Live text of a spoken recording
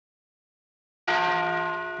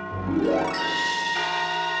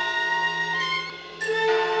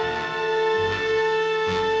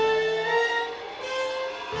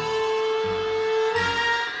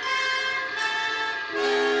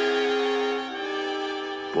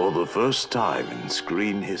For the first time in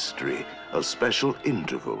screen history, a special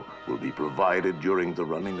interval will be provided during the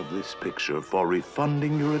running of this picture for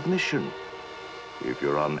refunding your admission. If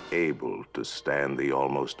you're unable to stand the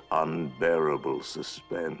almost unbearable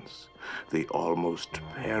suspense, the almost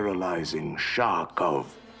paralyzing shock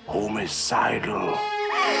of Homicidal.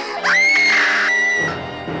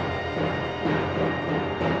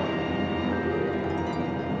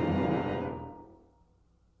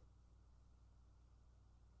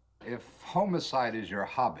 If homicide is your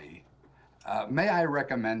hobby, may I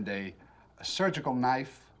recommend a surgical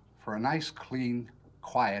knife for a nice, clean,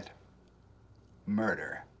 quiet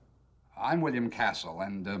murder? I'm William Castle,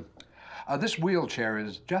 and this wheelchair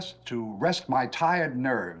is just to rest my tired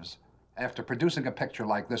nerves after producing a picture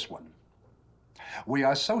like this one. We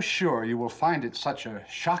are so sure you will find it such a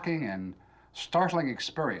shocking and startling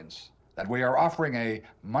experience that we are offering a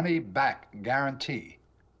money-back guarantee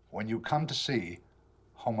when you come to see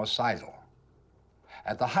Homicidal.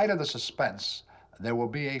 At the height of the suspense, there will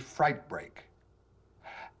be a fright break,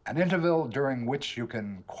 an interval during which you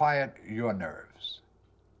can quiet your nerves.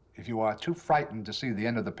 If you are too frightened to see the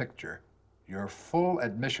end of the picture, your full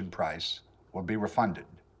admission price will be refunded.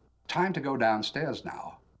 Time to go downstairs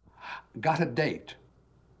now. Got a date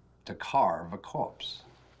to carve a corpse.